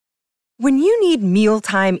When you need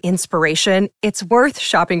mealtime inspiration, it's worth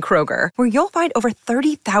shopping Kroger, where you'll find over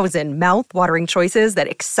 30,000 mouth-watering choices that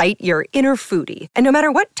excite your inner foodie. And no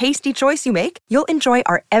matter what tasty choice you make, you'll enjoy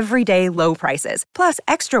our everyday low prices, plus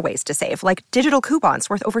extra ways to save, like digital coupons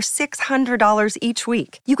worth over $600 each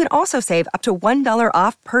week. You can also save up to $1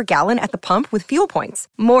 off per gallon at the pump with fuel points.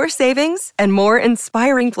 More savings and more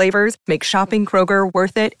inspiring flavors make shopping Kroger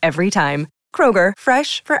worth it every time. Kroger,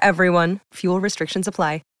 fresh for everyone. Fuel restrictions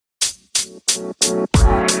apply.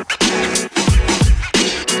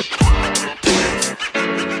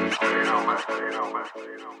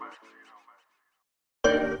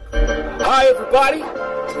 Hi, everybody.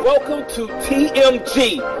 Welcome to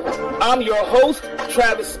TMG. I'm your host,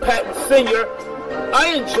 Travis Patton Sr.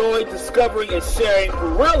 I enjoy discovering and sharing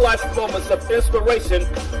real-life moments of inspiration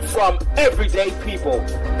from everyday people.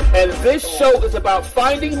 And this show is about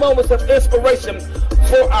finding moments of inspiration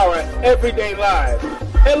for our everyday lives.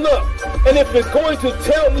 And look, and if you're going to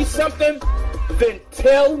tell me something, then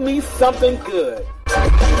tell me something good.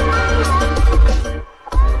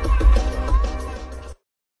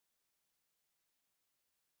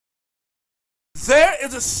 There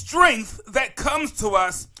is a strength that comes to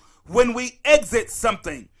us when we exit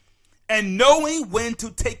something, and knowing when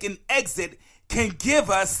to take an exit can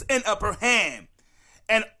give us an upper hand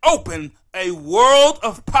and open a world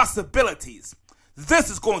of possibilities.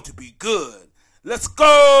 This is going to be good. Let's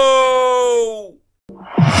go!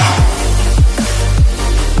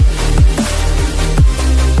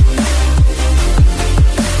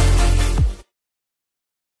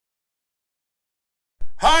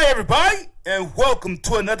 Hi, everybody, and welcome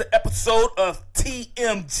to another episode of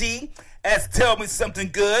TMG as Tell Me Something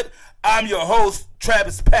Good. I'm your host,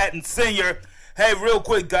 Travis Patton Sr. Hey, real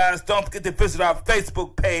quick, guys, don't forget to visit our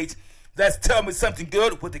Facebook page. That's Tell Me Something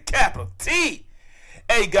Good with a capital T.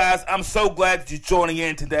 Hey, guys, I'm so glad that you're joining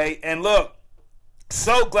in today. And look,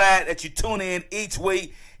 so glad that you tune in each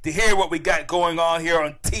week to hear what we got going on here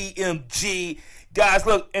on TMG. Guys,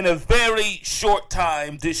 look, in a very short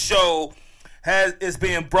time, this show is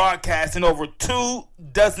being broadcast in over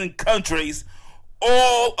 24 countries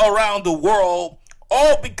all around the world,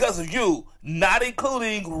 all because of you, not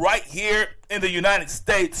including right here in the United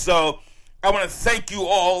States. So I want to thank you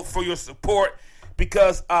all for your support,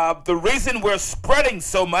 because the reason we're spreading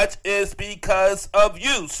so much is because of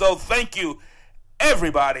you. So thank you,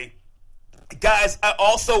 everybody. Guys, I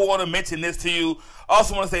also want to mention this to you. I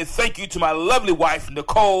also want to say thank you to my lovely wife,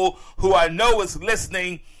 Nicole, who I know is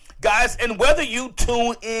listening. Guys, and whether you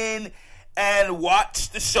tune in and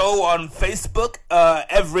watch the show on Facebook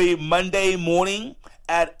every Monday morning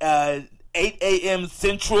at 8 a.m.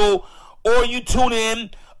 Central, or you tune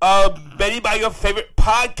in maybe by your favorite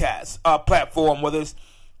podcast platform, whether it's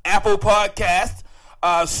Apple Podcasts,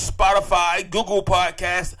 Spotify, Google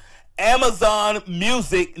Podcasts, Amazon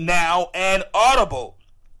Music now, and Audible.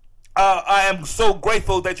 I am so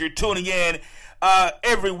grateful that you're tuning in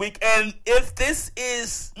every week. And if this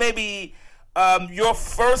is maybe your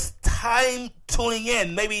first time tuning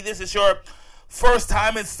in, maybe this is your first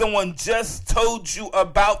time and someone just told you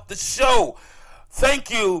about the show, thank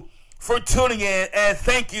you for tuning in, and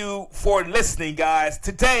thank you for listening, guys.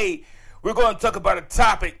 Today, we're going to talk about a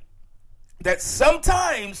topic that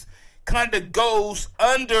sometimes kind of goes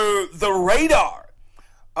under the radar.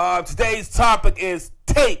 Today's topic is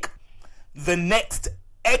take the next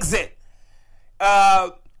exit.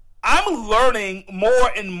 I'm learning more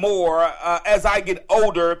and more as I get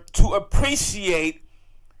older to appreciate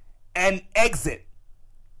an exit.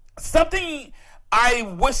 Something I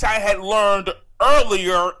wish I had learned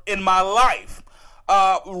earlier in my life.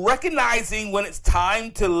 Recognizing when it's time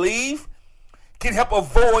to leave can help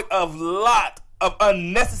avoid a lot of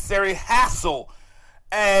unnecessary hassle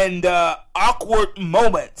and awkward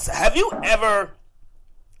moments. Have you ever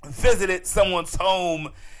visited someone's home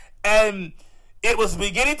and it was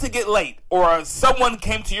beginning to get late, or someone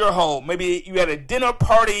came to your home? Maybe you had a dinner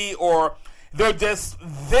party, or they're just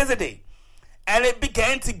visiting, and it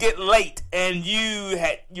began to get late, and you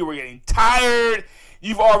were getting tired.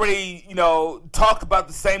 You've already, talked about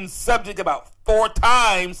the same subject about 4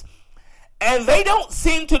 times, and they don't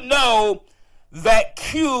seem to know that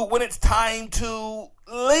cue when it's time to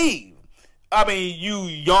leave. I mean, you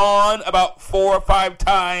yawn about 4 or 5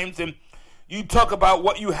 times, and you talk about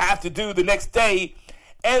what you have to do the next day,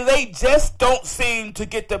 and they just don't seem to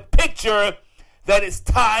get the picture that it's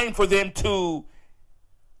time for them to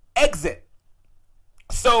exit.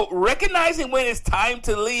 So recognizing when it's time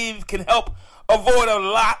to leave can help avoid a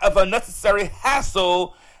lot of unnecessary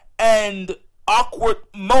hassle and awkward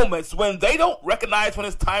moments. When they don't recognize when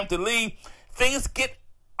it's time to leave, things get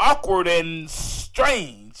awkward and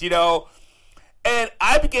strange. And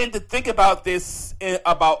I began to think about this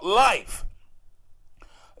about life.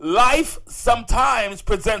 Life sometimes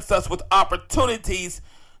presents us with opportunities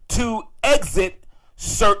to exit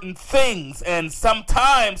certain things, and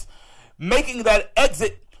sometimes making that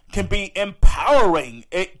exit can be empowering.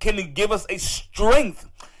 It can give us a strength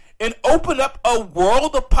and open up a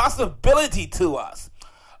world of possibility to us.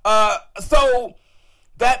 So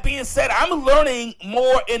that being said, I'm learning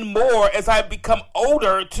more and more as I become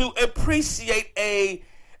older to appreciate a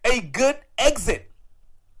good exit.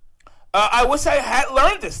 I wish I had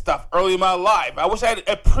learned this stuff early in my life. I wish I had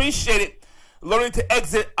appreciated learning to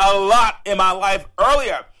exit a lot in my life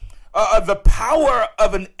earlier. The power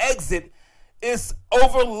of an exit is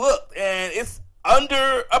overlooked and it's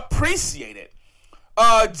underappreciated.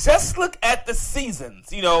 Just look at the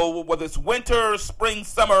seasons, whether it's winter, spring,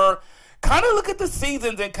 summer. Kind of look at the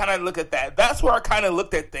seasons and kind of look at that. That's where I kind of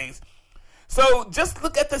looked at things. So just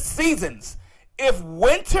look at the seasons. If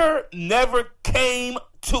winter never came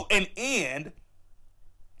to an end,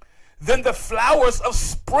 then the flowers of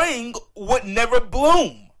spring would never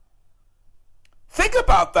bloom. Think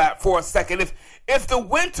about that for a second. If the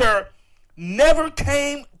winter never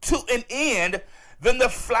came to an end, then the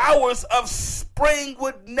flowers of spring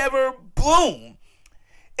would never bloom.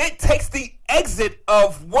 It takes the exit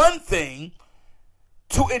of one thing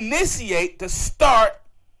to initiate the start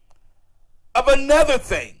of another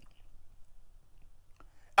thing.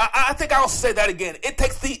 I think I'll say that again. It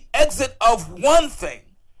takes the exit of one thing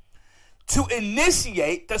to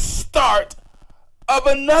initiate the start of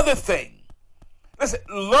another thing. Listen,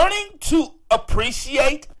 learning to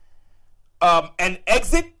appreciate an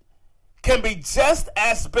exit can be just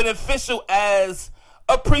as beneficial as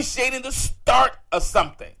appreciating the start of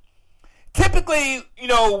something. Typically,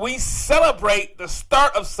 we celebrate the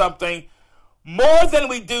start of something more than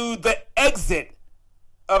we do the exit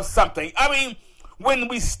of something. I mean, when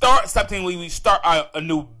we start something, we start a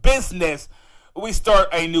new business, we start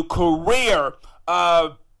a new career,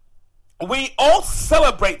 we all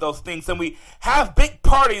celebrate those things, and we have big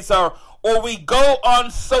parties, or we go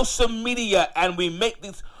on social media and we make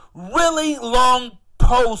these really long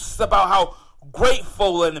posts about how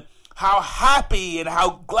grateful and how happy and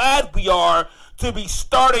how glad we are to be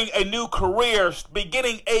starting a new career,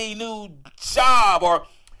 beginning a new job, or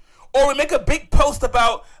we make a big post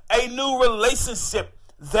about a new relationship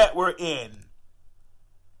that we're in.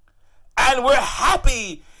 And we're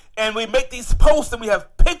happy, and we make these posts, and we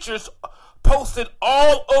have pictures posted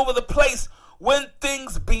all over the place when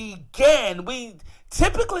things began. We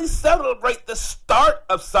typically celebrate the start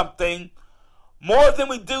of something more than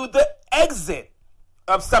we do the exit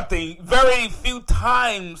of something. Very few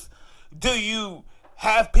times do you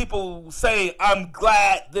have people say, I'm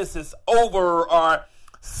glad this is over, or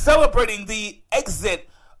celebrating the exit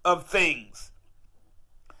of things.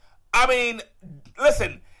 I mean,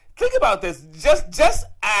 listen, think about this. Just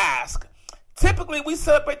ask. Typically, we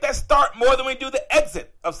celebrate that start more than we do the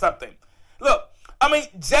exit of something. Look, I mean,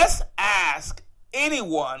 just ask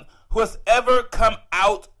anyone who has ever come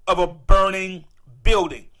out of a burning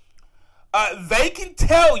building. They can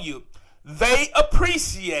tell you they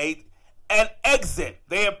appreciate an exit.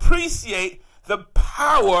 They appreciate the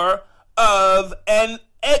power of an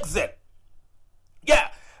exit. Yeah,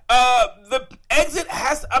 the exit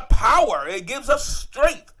has a power. It gives us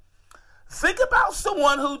strength. Think about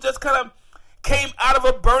someone who just kind of came out of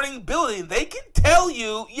a burning building. They can tell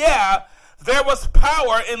you, yeah, there was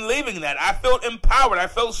power in leaving that. I felt empowered. I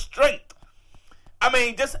felt strength. I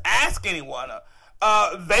mean, just ask anyone.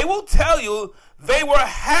 They will tell you they were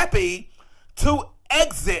happy to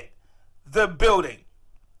exit the building.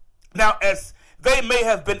 Now, as they may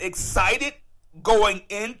have been excited going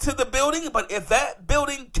into the building, but if that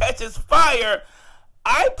building catches fire,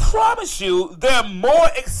 I promise you they're more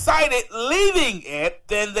excited leaving it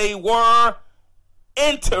than they were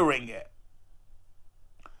entering it.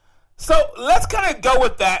 So let's kind of go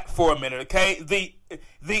with that for a minute, okay?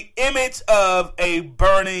 The image of a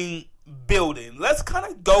burning building. Let's kind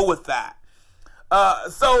of go with that.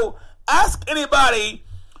 So ask anybody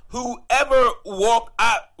who ever walked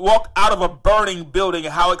out of a burning building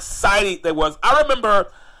and how excited they was. I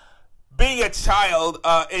remember being a child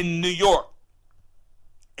in New York,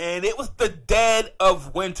 and it was the dead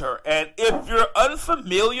of winter. And if you're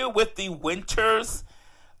unfamiliar with the winters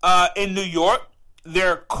in New York,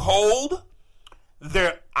 they're cold,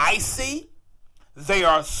 they're icy, they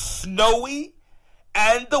are snowy,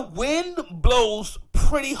 and the wind blows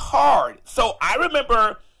pretty hard. So I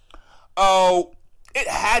remember, it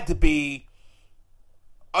had to be,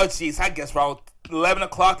 I guess around 11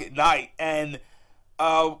 o'clock at night, and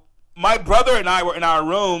my brother and I were in our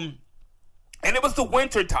room, and it was the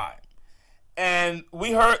winter time. And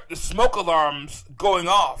we heard the smoke alarms going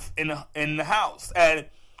off in the house. And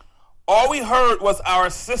all we heard was our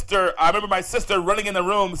sister, I remember my sister running in the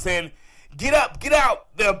room saying, "Get up, get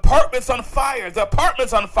out, the apartment's on fire, the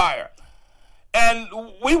apartment's on fire." And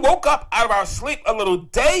we woke up out of our sleep a little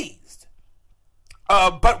dazed.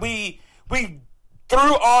 But we threw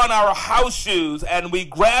on our house shoes and we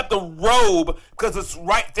grabbed the robe because it's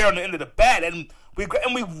right there on the end of the bed. And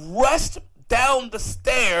we rushed down the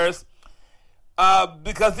stairs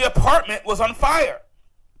because the apartment was on fire.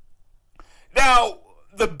 Now,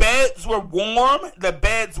 the beds were warm, the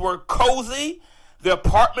beds were cozy, the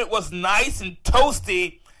apartment was nice and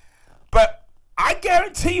toasty, but I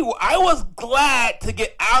guarantee you, I was glad to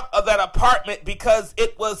get out of that apartment because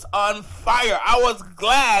it was on fire. I was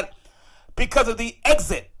glad because of the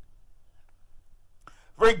exit.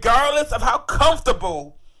 Regardless of how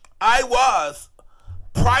comfortable I was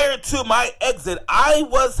prior to my exit, I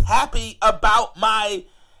was happy about my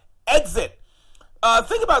exit.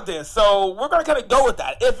 Think about this. So we're going to kind of go with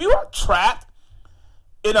that. If you are trapped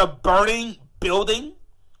in a burning building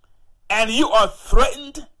and you are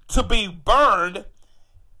threatened to be burned,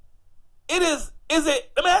 let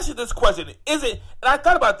me ask you this question. And I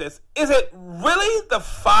thought about this, is it really the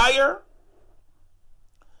fire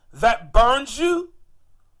that burns you?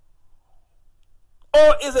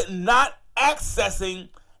 Or is it not accessing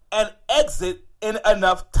an exit in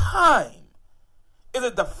enough time? Is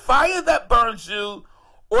it the fire that burns you,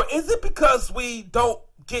 or is it because we don't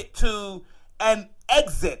get to an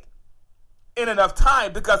exit in enough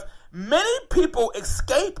time? Because many people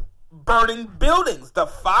escape burning buildings. The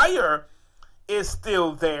fire is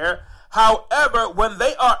still there. However, when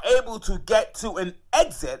they are able to get to an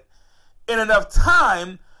exit in enough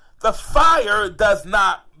time, the fire does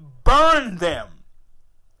not burn them.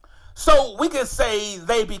 So we can say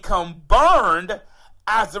they become burned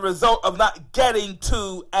as a result of not getting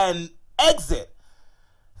to an exit.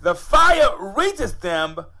 The fire reaches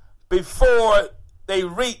them before they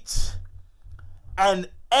reach an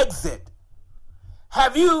exit.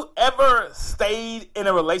 Have you ever stayed in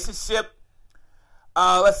a relationship,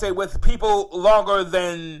 let's say with people longer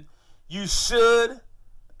than you should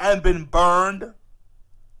and been burned?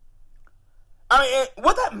 I mean,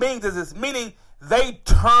 what that means is this, meaning they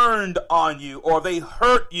turned on you or they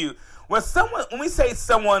hurt you. When we say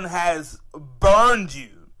someone has burned you,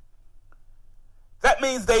 that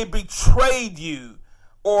means they betrayed you,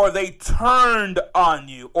 or they turned on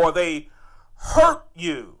you, or they hurt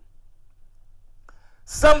you.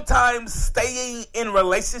 Sometimes staying in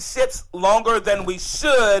relationships longer than we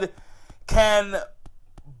should can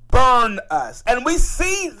burn us. And we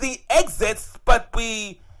see the exits, but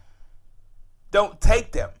we don't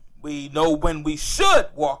take them. We know when we should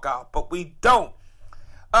walk out, but we don't.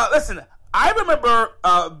 Listen, I remember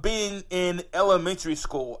being in elementary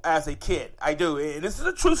school as a kid. I do. And this is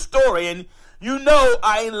a true story. And you know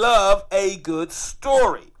I love a good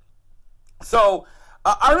story. So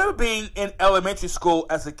I remember being in elementary school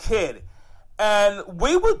as a kid. And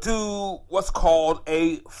we would do what's called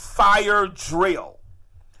a fire drill.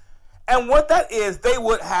 And what that is, they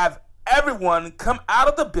would have everyone come out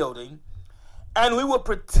of the building. And we would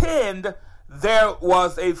pretend there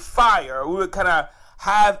was a fire. We would kind of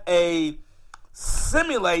have a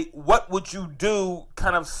simulate what would you do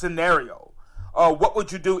kind of scenario, or what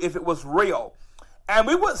would you do if it was real. And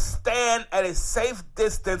we would stand at a safe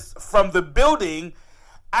distance from the building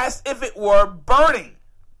as if it were burning.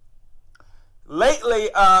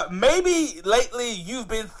 Maybe lately you've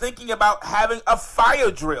been thinking about having a fire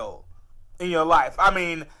drill in your life. I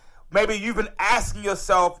mean, maybe you've been asking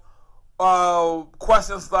yourself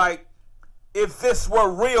questions like, if this were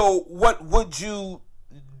real, what would you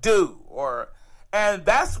do? And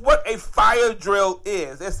that's what a fire drill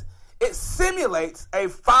is. It simulates a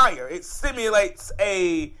fire. It simulates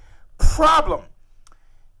a problem.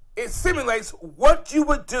 It simulates what you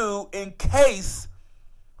would do in case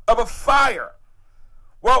of a fire.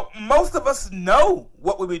 Well, most of us know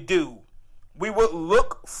what we would do. We would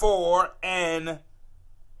look for an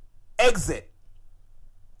exit.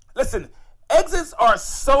 Listen, exits are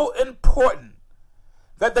so important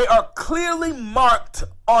that they are clearly marked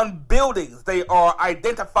on buildings. They are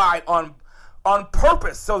identified on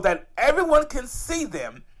purpose so that everyone can see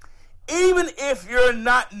them, even if you're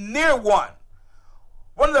not near one.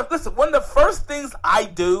 One of the first things I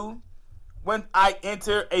do when I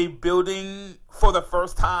enter a building for the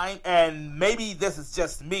first time, and maybe this is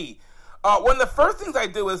just me, one of the first things I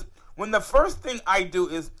do is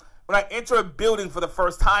when I enter a building for the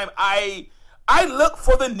first time, I look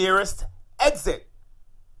for the nearest exit.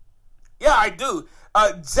 Yeah, I do.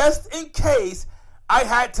 Just in case I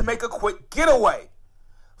had to make a quick getaway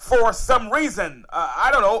for some reason. I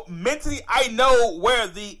don't know. Mentally, I know where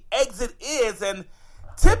the exit is, and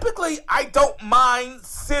typically, I don't mind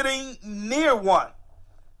sitting near one.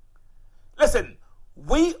 Listen,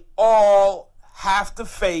 we all have to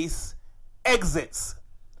face exits.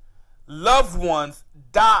 Loved ones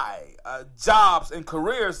die. Jobs and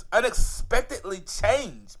careers unexpectedly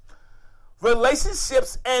change.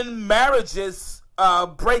 Relationships and marriages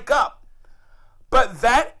break up. But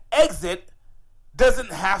that exit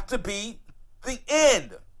doesn't have to be the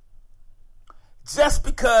end. Just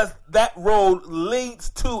because that road leads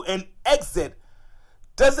to an exit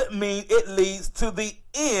doesn't mean it leads to the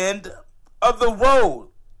end of the road.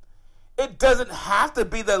 It doesn't have to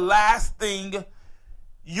be the last thing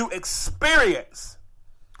you experience.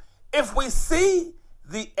 If we see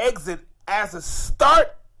the exit as a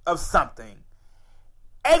start of something,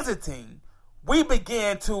 exiting, we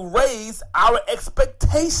begin to raise our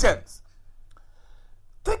expectations.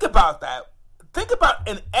 Think about that. Think about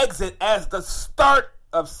an exit as the start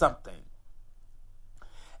of something.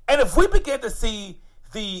 And if we begin to see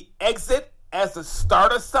the exit as the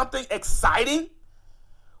start of something exciting,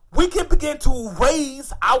 we can begin to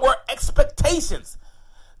raise our expectations.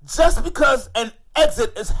 Just because an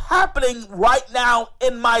exit is happening right now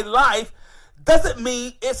in my life doesn't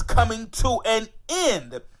mean it's coming to an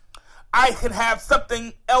end. I can have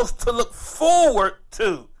something else to look forward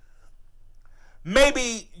to.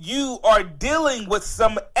 Maybe you are dealing with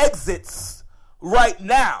some exits right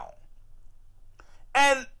now.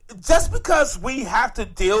 And just because we have to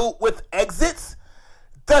deal with exits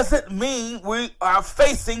doesn't mean we are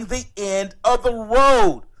facing the end of the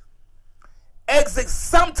road. Exits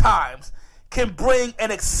sometimes can bring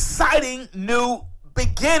an exciting new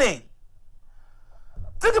beginning.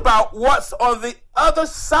 Think about what's on the other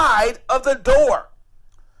side of the door.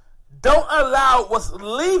 Don't allow what's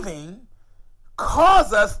leaving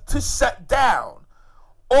cause us to shut down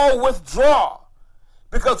or withdraw,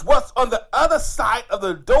 because what's on the other side of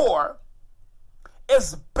the door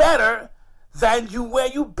is better than where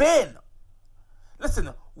you've been. Listen,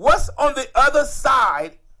 what's on the other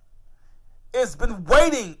side has been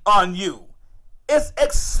waiting on you. It's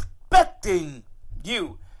expecting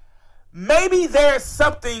you. Maybe there's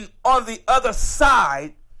something on the other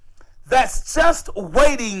side that's just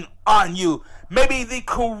waiting on you. Maybe the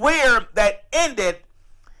career that ended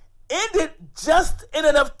just in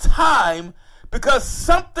enough time because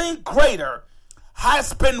something greater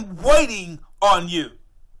has been waiting on you.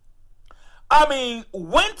 I mean,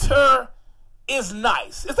 winter is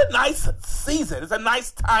nice. It's a nice season. It's a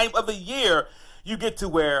nice time of the year. You get to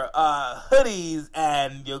wear hoodies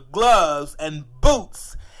and your gloves and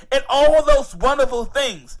boots and all those wonderful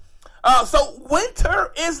things. So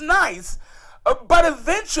winter is nice, but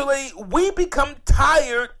eventually we become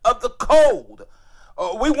tired of the cold.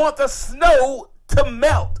 We want the snow to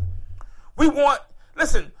melt. We want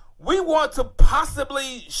to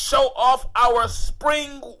possibly show off our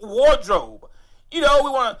spring wardrobe. You know, we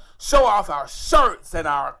want to show off our shirts and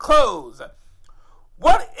our clothes.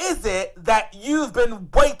 What is it that you've been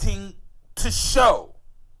waiting to show?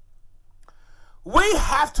 We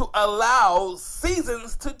have to allow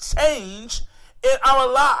seasons to change in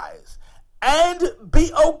our lives and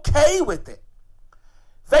be okay with it.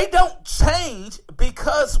 They don't change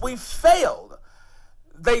because we failed.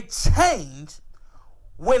 They change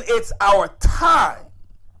when it's our time.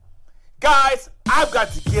 Guys, I've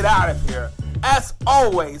got to get out of here. As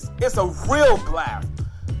always, it's a real blast.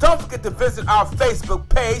 Don't forget to visit our Facebook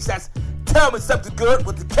page. That's Tell Me Something Good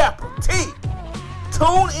with the capital T.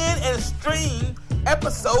 Tune in and stream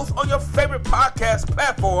episodes on your favorite podcast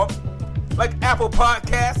platforms like Apple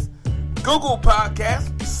Podcasts, Google Podcasts,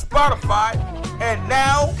 Spotify, and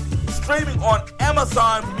now streaming on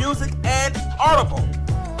Amazon Music and Audible,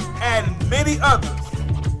 and many others.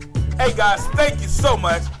 Hey guys, thank you so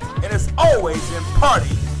much, and as always in party,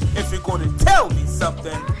 if you're going to tell me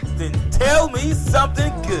something, then tell me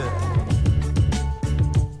something good.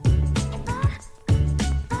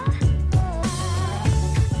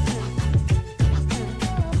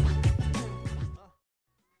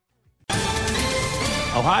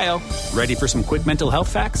 Ohio, ready for some quick mental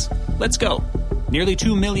health facts? Let's go. Nearly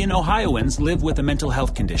 2 million Ohioans live with a mental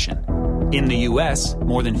health condition. In the U.S.,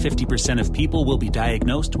 more than 50% of people will be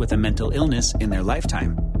diagnosed with a mental illness in their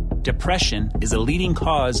lifetime. Depression is a leading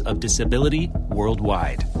cause of disability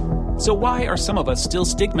worldwide. So why are some of us still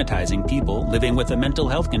stigmatizing people living with a mental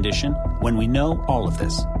health condition when we know all of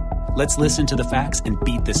this? Let's listen to the facts and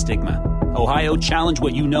beat the stigma. Ohio, challenge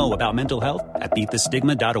what you know about mental health at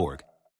beatthestigma.org.